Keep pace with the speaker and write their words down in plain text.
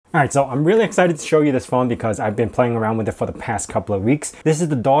Alright, so I'm really excited to show you this phone because I've been playing around with it for the past couple of weeks. This is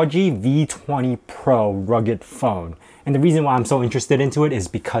the DOOGEE V20 Pro rugged phone. And the reason why I'm so interested into it is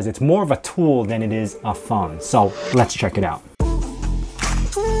because it's more of a tool than it is a phone. So let's check it out.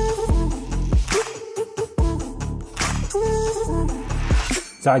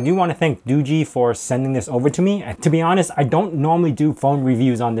 So I do want to thank DOOGEE for sending this over to me. To be honest, I don't normally do phone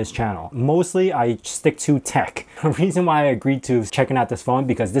reviews on this channel. Mostly I stick to tech. The reason why I agreed to checking out this phone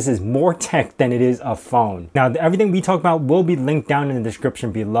because this is more tech than it is a phone. Now everything we talk about will be linked down in the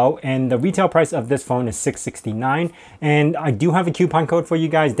description below, and the retail price of this phone is $669, and I do have a coupon code for you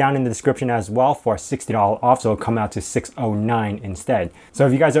guys down in the description as well for $60 off, so it'll come out to $609 instead. So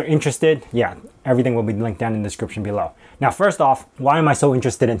if you guys are interested, yeah, everything will be linked down in the description below. Now, first off, why am I so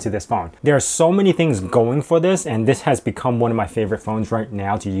interested into this phone? There are so many things going for this, and this has become one of my favorite phones right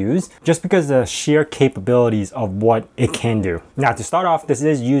now to use, just because of the sheer capabilities of what it can do. Now, to start off, this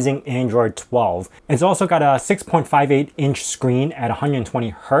is using Android 12. It's also got a 6.58-inch screen at 120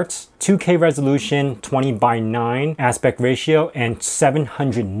 Hertz, 2K resolution, 20:9 aspect ratio, and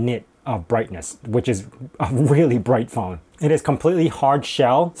 700 nit of brightness, which is a really bright phone. It is completely hard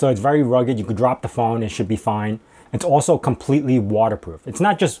shell, so it's very rugged. You could drop the phone, it should be fine. It's also completely waterproof. It's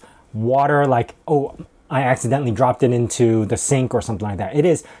not just water like, oh, I accidentally dropped it into the sink or something like that. It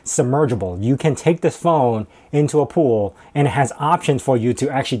is submergible. You can take this phone into a pool, and it has options for you to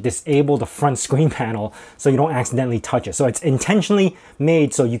actually disable the front screen panel so you don't accidentally touch it. So it's intentionally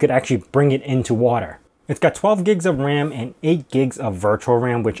made so you could actually bring it into water. It's got 12 gigs of RAM and 8 gigs of virtual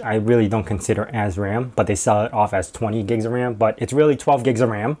RAM, which I really don't consider as RAM, but they sell it off as 20 gigs of RAM, but it's really 12 gigs of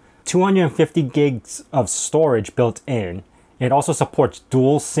RAM. 250 gigs of storage built in. It also supports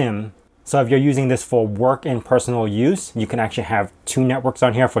dual SIM. So if you're using this for work and personal use, you can actually have 2 networks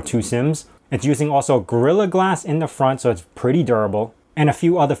on here for 2 SIMs. It's using also Gorilla Glass in the front, so it's pretty durable. And a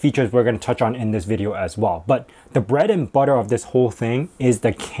few other features we're going to touch on in this video as well. But the bread and butter of this whole thing is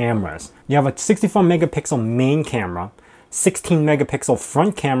the cameras. You have a 64 megapixel main camera, 16 megapixel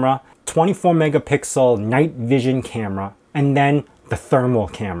front camera, 24 megapixel night vision camera, and then the thermal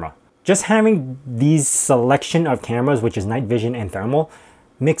camera. Just having these selection of cameras, which is night vision and thermal,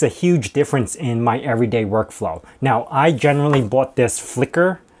 makes a huge difference in my everyday workflow. Now, I generally bought this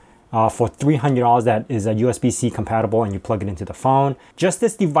flicker for $300 that is a USB-C compatible, and you plug it into the phone. Just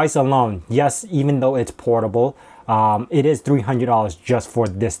this device alone, yes, even though it's portable, it is $300 just for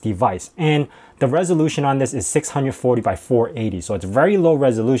this device. And the resolution on this is 640 by 480. So it's very low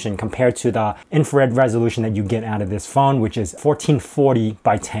resolution compared to the infrared resolution that you get out of this phone, which is 1440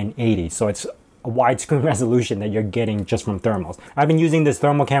 by 1080. So it's a widescreen resolution that you're getting just from thermals. I've been using this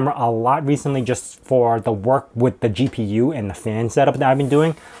thermal camera a lot recently just for the work with the GPU and the fan setup that I've been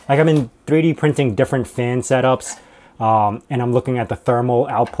doing. Like I've been 3D printing different fan setups, and I'm looking at the thermal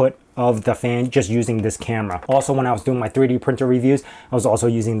output of the fan just using this camera. Also, when I was doing my 3D printer reviews, I was also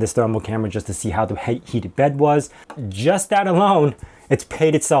using this thermal camera just to see how the heated bed was. Just that alone, it's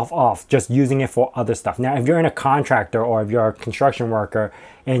paid itself off just using it for other stuff. Now, if you're in a contractor or if you're a construction worker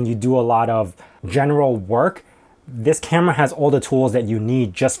and you do a lot of general work, this camera has all the tools that you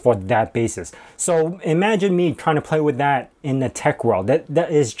need just for that basis. So imagine me trying to play with that in the tech world.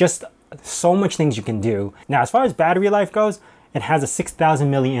 That is just so much things you can do. Now, as far as battery life goes, it has a 6,000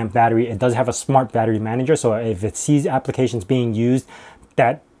 milliamp battery. It does have a smart battery manager, so if it sees applications being used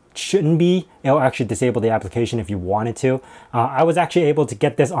that shouldn't be, it'll actually disable the application if you wanted to. I was actually able to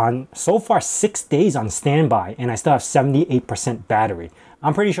get this on so far 6 days on standby, and I still have 78% battery.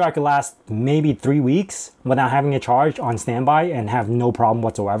 I'm pretty sure I could last maybe 3 weeks without having it charged on standby and have no problem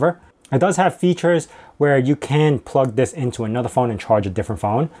whatsoever. It does have features where you can plug this into another phone and charge a different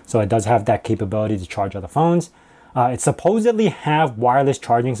phone, so it does have that capability to charge other phones. It supposedly have wireless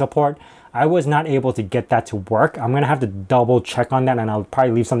charging support. I was not able to get that to work. I'm gonna have to double check on that, and I'll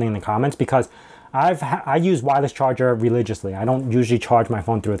probably leave something in the comments because I use wireless charger religiously. I don't usually charge my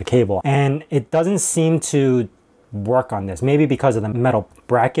phone through the cable, and it doesn't seem to work on this. Maybe because of the metal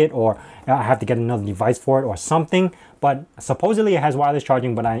bracket, or I have to get another device for it or something, but supposedly it has wireless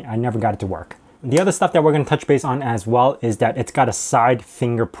charging, but I never got it to work. The other stuff that we're gonna touch base on as well is that it's got a side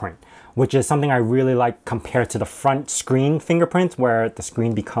fingerprint, which is something I really like compared to the front screen fingerprints where the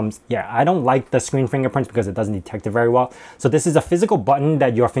screen becomes, yeah, I don't like the screen fingerprints because it doesn't detect it very well. So this is a physical button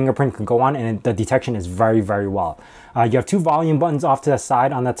that your fingerprint can go on, and the detection is very, very well. You have 2 volume buttons off to the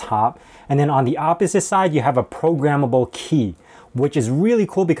side on the top, and then on the opposite side, you have a programmable key, which is really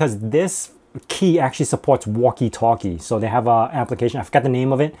cool because this key actually supports walkie-talkie. So they have an application, I forgot the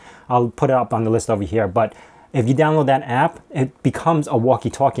name of it. I'll put it up on the list over here, but If you download that app, it becomes a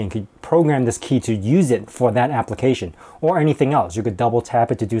walkie-talkie and you could program this key to use it for that application or anything else. You could double tap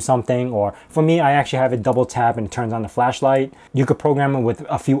it to do something, or for me, I actually have it double tap and it turns on the flashlight. You could program it with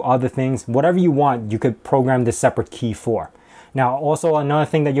a few other things. Whatever you want, you could program this separate key for. Now, also another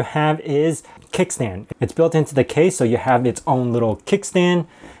thing that you have is kickstand. It's built into the case, so you have its own little kickstand,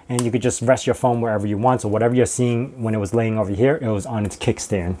 and you could just rest your phone wherever you want. So whatever you're seeing when it was laying over here, it was on its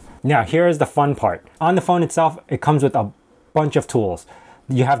kickstand. Now, here is the fun part. On the phone itself, it comes with a bunch of tools.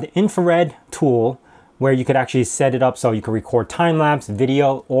 You have the infrared tool where you could actually set it up so you can record time-lapse,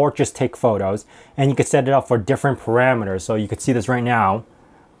 video, or just take photos. And you could set it up for different parameters. So you could see this right now.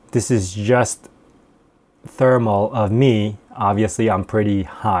 This is just thermal of me. Obviously, I'm pretty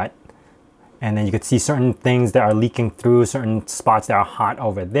hot. And then you could see certain things that are leaking through, certain spots that are hot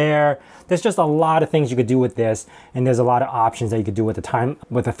over there. There's just a lot of things you could do with this, and there's a lot of options that you could do with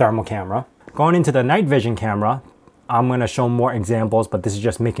the thermal camera. Going into the night vision camera, I'm gonna show more examples, but this is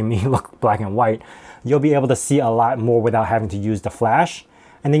just making me look black and white. You'll be able to see a lot more without having to use the flash.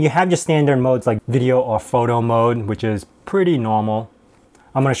 And then you have your standard modes like video or photo mode, which is pretty normal.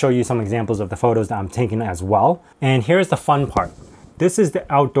 I'm gonna show you some examples of the photos that I'm taking as well. And here's the fun part. This is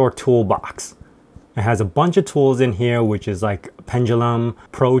the outdoor toolbox. It has a bunch of tools in here, which is like pendulum,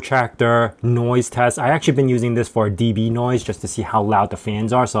 protractor, noise test. I actually been using this for dB noise just to see how loud the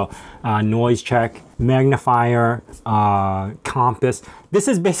fans are. So noise check, magnifier, compass. This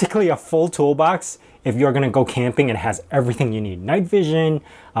is basically a full toolbox. If you're gonna go camping, it has everything you need. Night vision,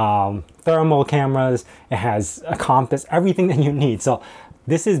 thermal cameras, it has a compass, everything that you need. So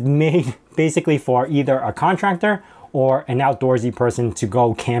this is made basically for either a contractor or an outdoorsy person to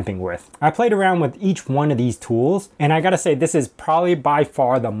go camping with. I played around with each one of these tools, and I gotta say, this is probably by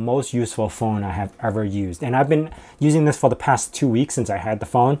far the most useful phone I have ever used. And I've been using this for the past 2 weeks since I had the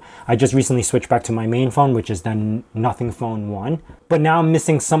phone. I just recently switched back to my main phone, which is the Nothing Phone 1. But now I'm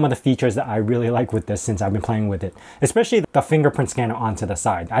missing some of the features that I really like with this since I've been playing with it, especially the fingerprint scanner onto the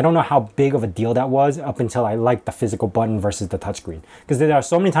side. I don't know how big of a deal that was up until I liked the physical button versus the touchscreen. Because there are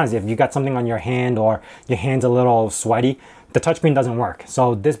so many times if you got something on your hand or your hand's a little sweaty, the touchscreen doesn't work.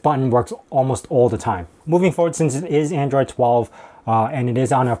 So this button works almost all the time. Moving forward, since it is Android 12 and it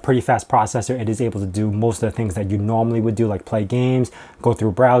is on a pretty fast processor, it is able to do most of the things that you normally would do, like play games, go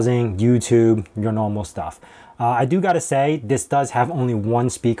through browsing, YouTube, your normal stuff. I do gotta say, this does have only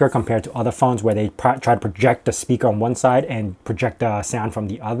one speaker compared to other phones where they try to project the speaker on one side and project the sound from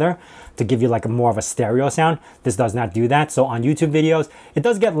the other to give you like more of a stereo sound. This does not do that. So on YouTube videos, it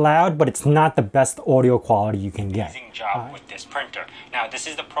does get loud, but it's not the best audio quality you can get. Amazing job with this printer. Now, this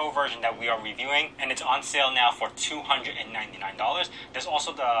is the Pro version that we are reviewing, and it's on sale now for $299. There's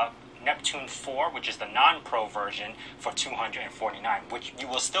also the Neptune 4, which is the non-Pro version, for $249, which you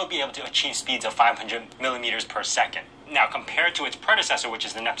will still be able to achieve speeds of 500 millimeters per second. Now, compared to its predecessor, which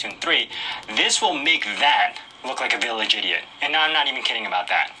is the Neptune 3, this will make that look like a village idiot. And I'm not even kidding about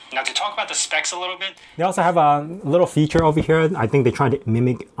that. Now, to talk about the specs a little bit, they also have a little feature over here. I think they tried to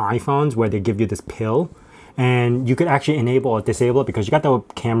mimic iPhones where they give you this pill, and you could actually enable or disable it because you got the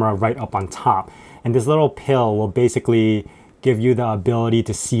camera right up on top. And this little pill will basically give you the ability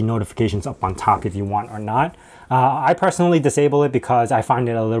to see notifications up on top if you want or not. I personally disable it because I find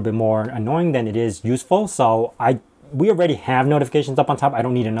it a little bit more annoying than it is useful. So we already have notifications up on top. I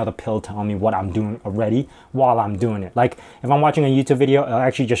don't need another pill telling me what I'm doing already while I'm doing it. Like if I'm watching a YouTube video, it'll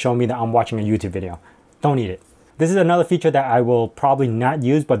actually just show me that I'm watching a YouTube video. Don't need it. This is another feature that I will probably not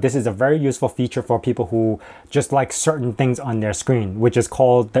use, but this is a very useful feature for people who just like certain things on their screen, which is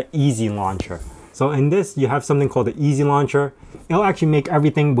called the Easy Launcher. So in this, you have something called the Easy Launcher. It'll actually make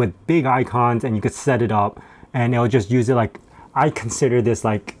everything with big icons, and you could set it up and it'll just use it like, I consider this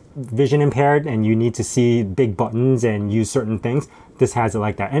like vision impaired and you need to see big buttons and use certain things. This has it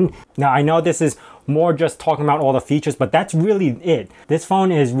like that. And now I know this is more just talking about all the features, but that's really it. This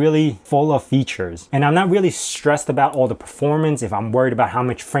phone is really full of features, and I'm not really stressed about all the performance if I'm worried about how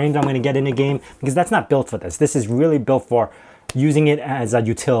much frames I'm going to get in a game, because that's not built for this. This is really built for using it as a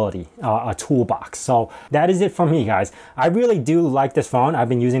utility, a toolbox. So that is it for me, guys. I really do like this phone. I've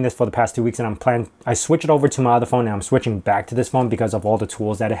been using this for the past 2 weeks, and I switched it over to my other phone, and I'm switching back to this phone because of all the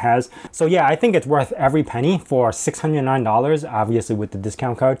tools that it has. So yeah, I think it's worth every penny. For $609, obviously with the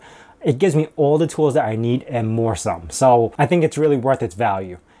discount code, it gives me all the tools that I need and more some. So I think it's really worth its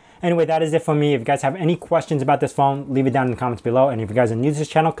value. Anyway, that is it for me. If you guys have any questions about this phone, leave it down in the comments below. And if you guys are new to this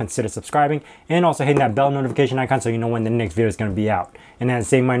channel, consider subscribing and also hitting that bell notification icon so you know when the next video is going to be out. And as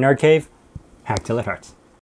saying my nerd cave, hack till it hurts.